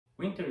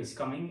Winter is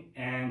coming,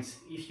 and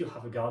if you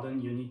have a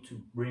garden, you need to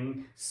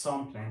bring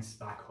some plants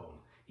back home.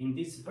 In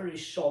this very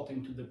short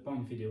and to the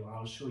point video,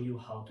 I'll show you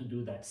how to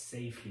do that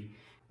safely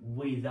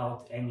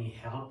without any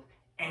help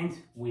and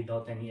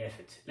without any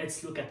effort.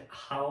 Let's look at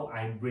how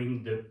I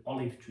bring the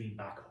olive tree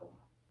back home.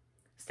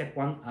 Step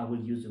 1, I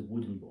will use a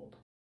wooden board.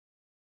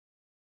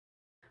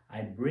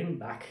 I bring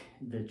back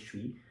the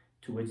tree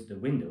towards the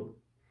window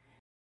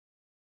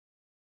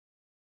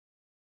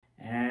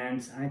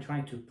and I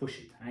try to push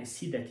it. I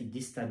see that it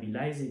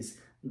destabilizes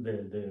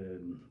the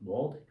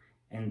board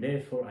and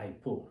therefore I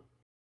pull.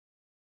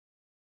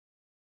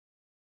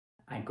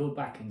 I go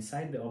back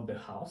inside of the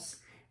house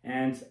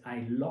and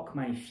I lock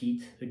my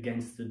feet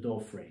against the door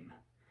frame.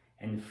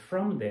 And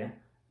from there,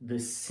 the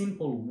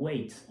simple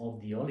weight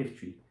of the olive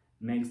tree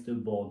makes the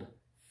board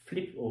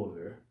flip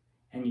over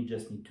and you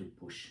just need to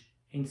push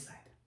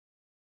inside.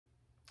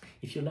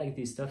 If you like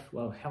this stuff,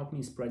 well, help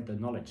me spread the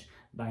knowledge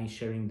by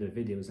sharing the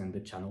videos and the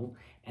channel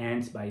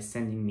and by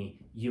sending me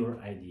your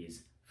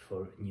ideas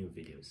for new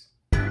videos.